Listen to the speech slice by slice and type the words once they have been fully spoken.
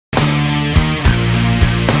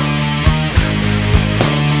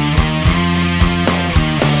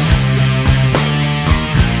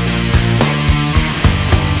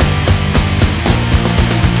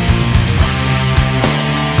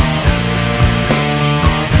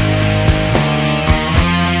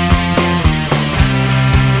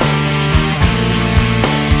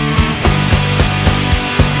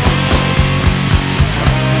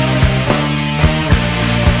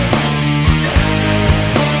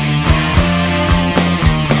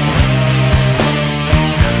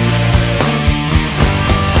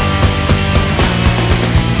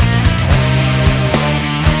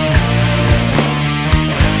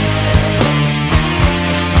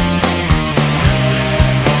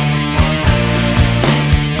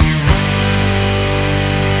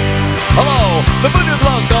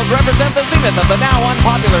represent the zenith of the now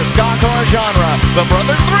unpopular ska-core genre. The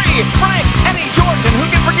Brothers 3, Frank, Eddie, George, and who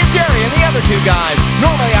can forget Jerry and the other two guys.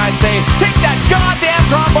 Normally I'd say, take that goddamn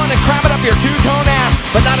trombone and cram it up your two-tone ass,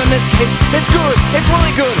 but not in this case. It's good. It's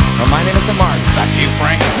really good. Well, my name is Mark. Back to you,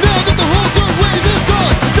 Frank. Now that the whole third wave is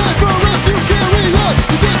gone, time for us to carry on.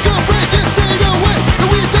 You think a break and stayed away, and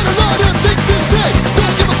we've got a lot of things to say.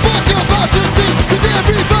 Don't give a fuck about your thing, cause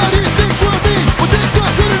everybody thinks we're mean. Well, they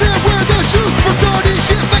start putting in where the shoe for starting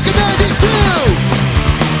shit back in 92.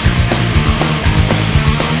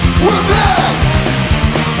 We're back!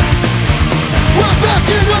 We're back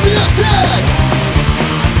in on the attack!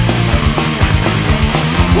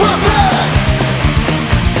 We're back!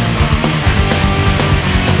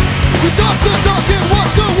 We talk the talk and walk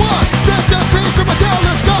the walk. Set the pace from a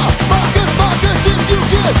downless star. Marcus, if you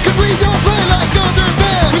can, cause we don't play like other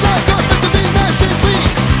bands. We like our best to be nice and clean.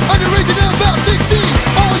 Underage and about 16.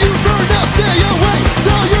 All you burn up, stay away.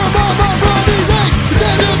 Tell your mom I'm running late. You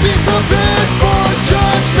better be prepared for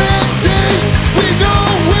Judgment Day. We know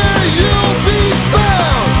where you'll be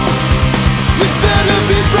found. You better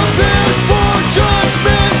be prepared for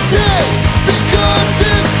Judgment Day, because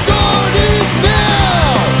it's starting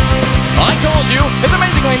now. I told you, it's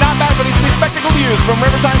amazingly not bad for these bespectacled youths from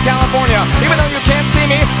Riverside, California. Even though you can't see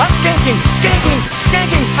me, I'm skanking.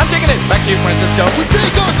 I'm taking it. Back to you, Francisco. We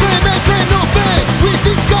take our